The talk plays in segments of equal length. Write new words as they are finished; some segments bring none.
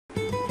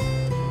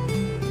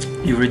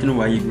you've written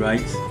WAEC,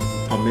 right?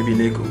 Or maybe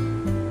NECO,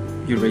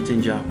 you've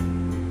written JAM,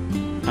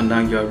 and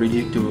then you are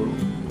ready to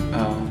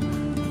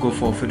go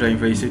for Federal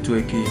University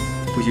UTME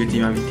Post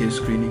UTME application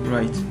screening,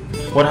 right?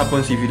 What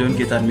happens if you don't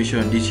get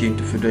admission this year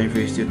into Federal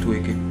University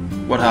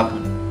UTME? What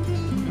happened?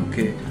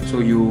 Okay, so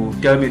you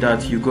tell me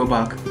that you go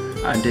back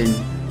and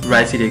then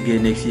write it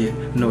again next year.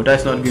 No,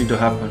 that's not going to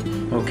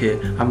happen. Okay,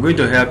 I'm going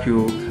to help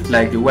you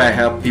like the way I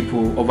help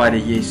people over the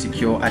years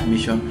secure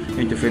admission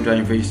into Federal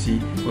University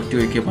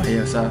UTME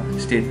Bayelsa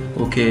State.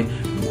 Okay,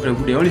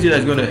 the only thing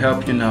that's going to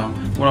help you now,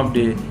 one of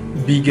the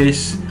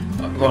biggest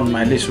on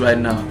my list right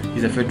now,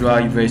 is the Federal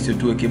University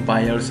UTME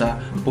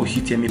Bayelsa Post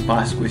UTME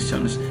past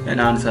questions and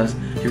answers.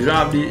 If you don't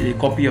have a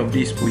copy of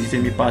this Post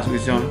UTME past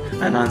questions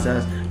and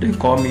answers, then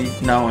call me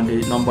now on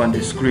the number on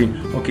the screen,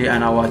 okay,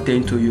 and I will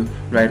attend to you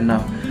right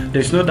now.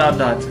 There's no doubt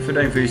that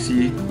Federal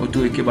University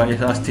UTME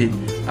Bayelsa State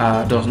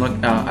does not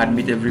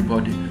admit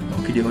everybody.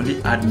 Okay, they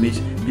only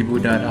admit people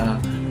that are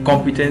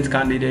competent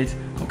candidates.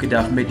 Okay, they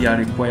have made their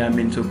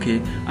requirements.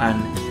 Okay,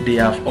 and they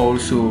have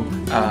also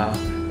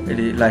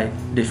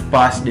they've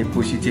passed the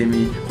Post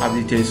UTME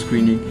aptitude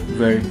screening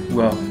very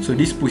well. So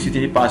this Post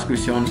UTME past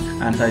questions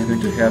answer is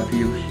going to help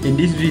you in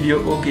this video.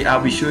 Okay,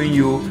 I'll be showing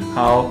you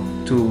how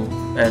to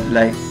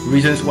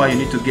reasons why you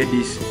need to get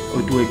this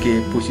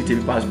otuoke Post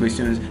UTME past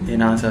questions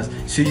and answers.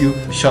 See you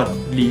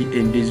shortly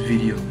in this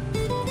video.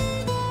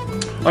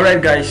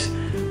 Alright guys,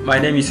 my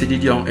name is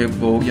Edidion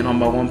Ebo, your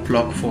 #1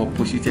 plug for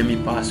Post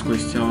UTME past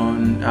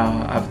question,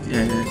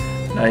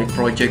 like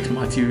project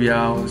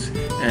materials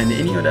and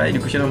any other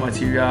educational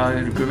material,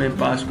 recruitment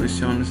past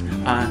questions,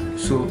 and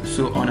so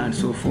on and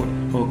so forth.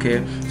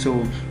 Okay,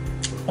 so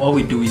all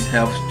we do is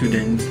help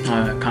students,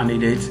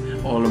 candidates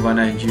all over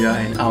Nigeria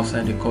and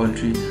outside the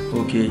country,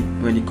 okay,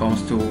 when it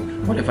comes to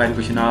whatever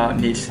educational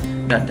needs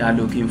that they are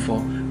looking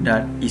for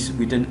that is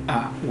within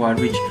our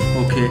reach.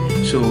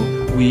 Okay, so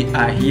we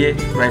are here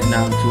right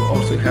now to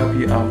also help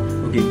you out,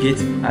 okay, get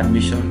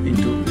admission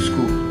into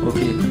school.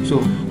 Okay, so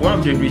one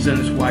of the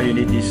reasons why you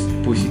need this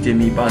Post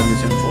UTME past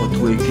question for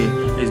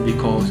UTME is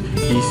because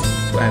this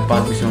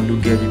past question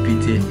do get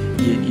repeated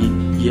year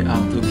in, year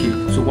out. Okay,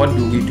 so what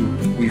do?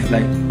 We've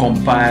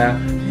compile,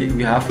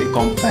 we have a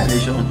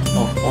compilation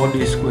of all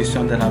these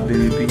questions that have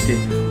been repeated.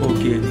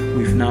 Okay,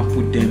 we've now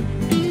put them,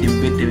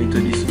 embed them into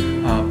this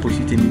Post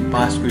UTME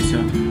past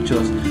question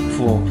just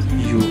for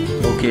you.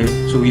 Okay,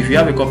 so if you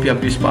have a copy of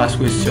these past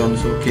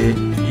questions, okay,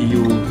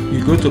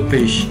 you go to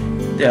page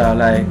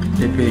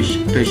the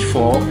page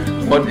 4,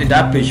 but in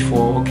that page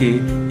 4, okay,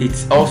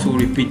 it's also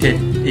repeated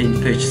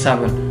in page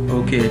 7.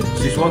 Okay,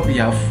 so this is what we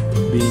have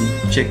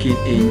been checking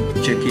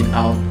in, checking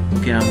out.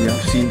 Okay, and we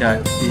have seen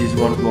that this is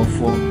what we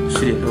for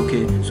student.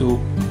 Okay, so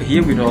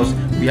here with us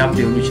we have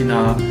the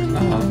original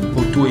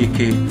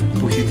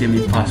otuoke Post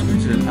UTME past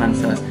question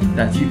answers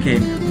that you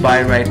can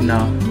buy right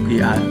now.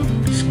 Okay,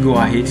 and go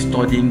ahead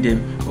studying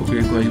them.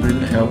 Okay, because it's going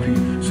to help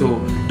you.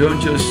 So don't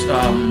just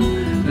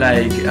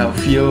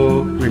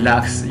feel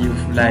relaxed.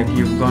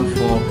 You've gone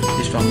for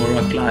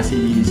extramural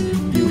classes,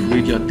 you've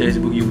read your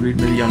textbook, you've read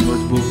maybe your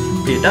notebook.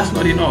 Okay, that's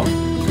not enough.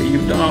 Okay,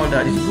 you've done all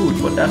that, it's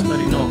good, but that's not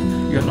enough.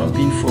 You're not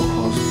being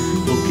focused.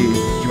 Okay,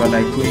 you are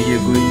going here,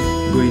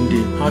 going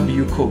there. How do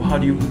you cope? How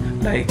do you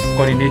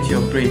coordinate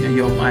your brain and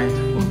your mind?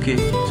 Okay,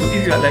 so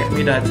if you are like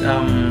me that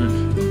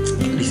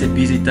it's a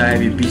busy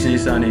time, a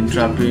business and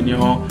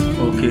entrepreneur,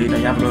 okay, and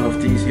you have a lot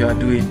of things you are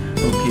doing,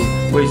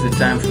 okay, where is the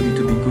time for you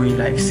to be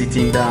going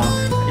sitting down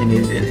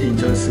in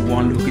just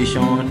one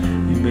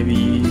location,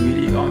 maybe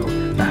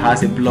that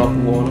has a block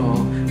wall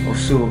or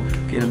so,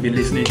 okay, and be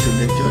listening to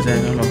lectures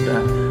and all of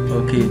that.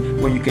 Okay,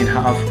 when you can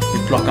have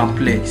a plug and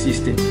play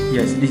system.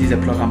 Yes, this is a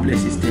plug and play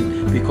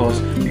system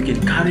because you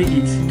can carry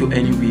it to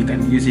anywhere. You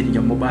can use it in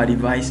your mobile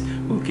device.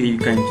 Okay, you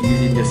can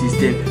use it in your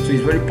system, so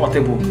it's very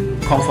portable,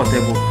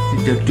 comfortable.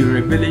 The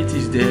durability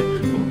is there.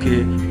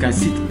 Okay, you can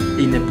sit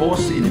in a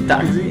bus, in a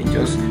taxi, and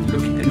just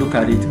look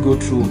at it, go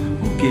through.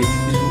 Okay,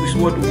 it's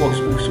what works.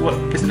 It's what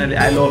personally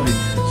I love it.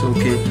 So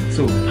okay,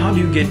 so how do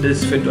you get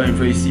this Federal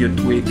University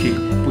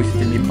UTME Post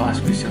UTME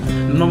past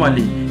question?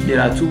 Normally there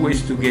are two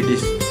ways to get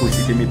this Post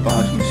UTME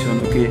past question.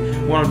 Okay,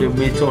 one of the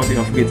methods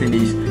of getting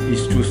this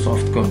is through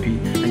soft copy,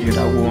 and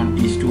the other one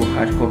is through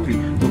hard copy.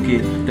 Okay,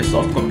 the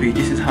soft copy,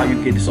 this is how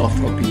you get the soft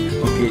copy.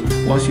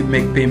 Okay, once you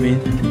make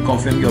payment, you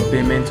confirm your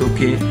payment.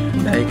 Okay,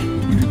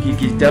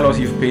 you tell us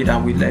you've paid,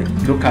 and we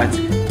look at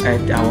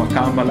our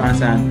account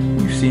balance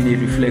and we've seen it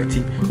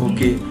reflecting.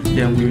 Okay,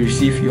 then we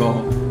receive your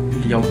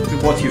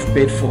what you've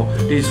paid for.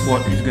 This is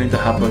what is going to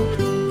happen.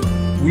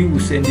 We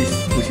will send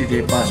this Post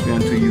UTME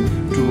password to you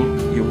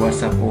through your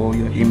WhatsApp or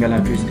your email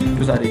address.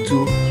 Those are the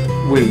two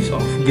ways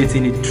of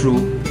getting it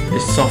through a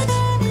soft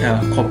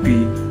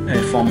copy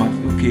format.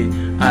 Okay,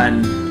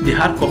 and the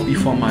hard copy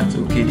format.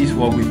 Okay, this is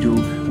what we do.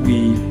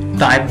 We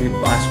type the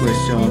past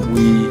question,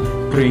 we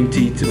print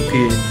it,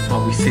 okay,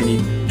 and we send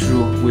it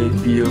through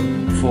web bill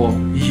for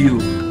you,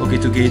 okay,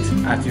 to get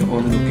at your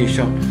own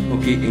location,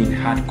 okay, in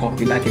hard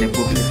copy, like in a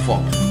booklet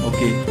form.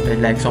 Okay,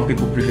 like some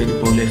people prefer the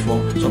bullet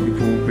form, some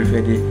people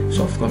prefer the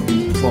soft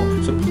copy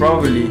form. So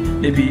probably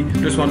maybe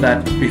those one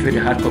that prefer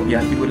the hard copy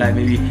are people like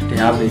maybe they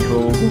have the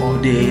whole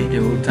day,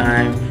 the whole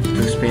time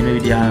to spend, maybe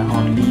they are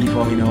on leave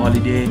or in a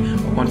holiday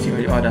or one thing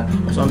or the other.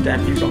 Or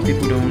sometimes if some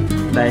people don't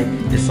like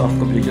the soft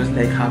copy, they just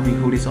like having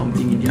holding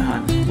something in their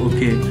hand.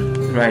 Okay,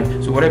 right.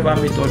 So whatever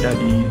method that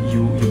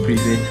you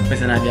prefer,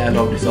 personally I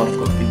love the soft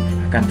copy.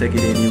 I can take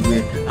it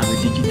anywhere. I'm a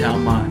digital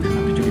man.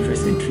 I'm a 21st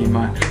century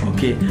man.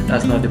 Okay,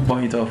 that's not the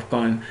point of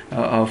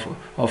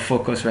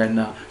focus right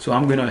now. So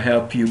I'm gonna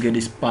help you get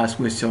this past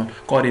question.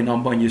 Call the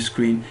number on your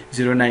screen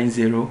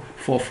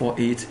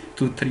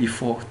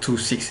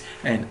 090-448-23426,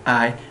 and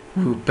I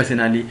will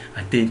personally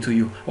attend to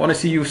you. I want to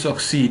see you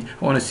succeed.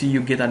 I want to see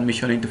you get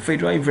admission into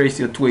Federal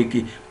University of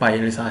FUOTUOKE by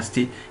Elisa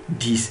State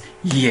this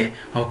year.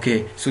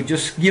 Okay, so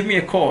just give me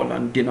a call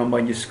on the number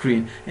on your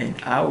screen and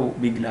I will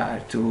be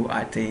glad to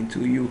attend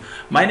to you.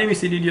 My name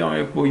is Edidi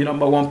Onyepo, your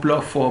number one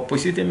blog for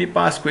Post UTME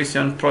past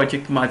question,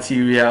 project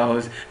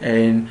materials,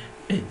 and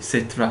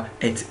etc.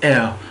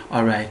 etc.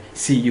 All right,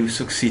 see you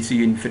succeed. See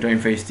you in Federal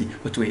University of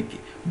FUOTUOKE.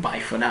 Bye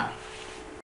for now.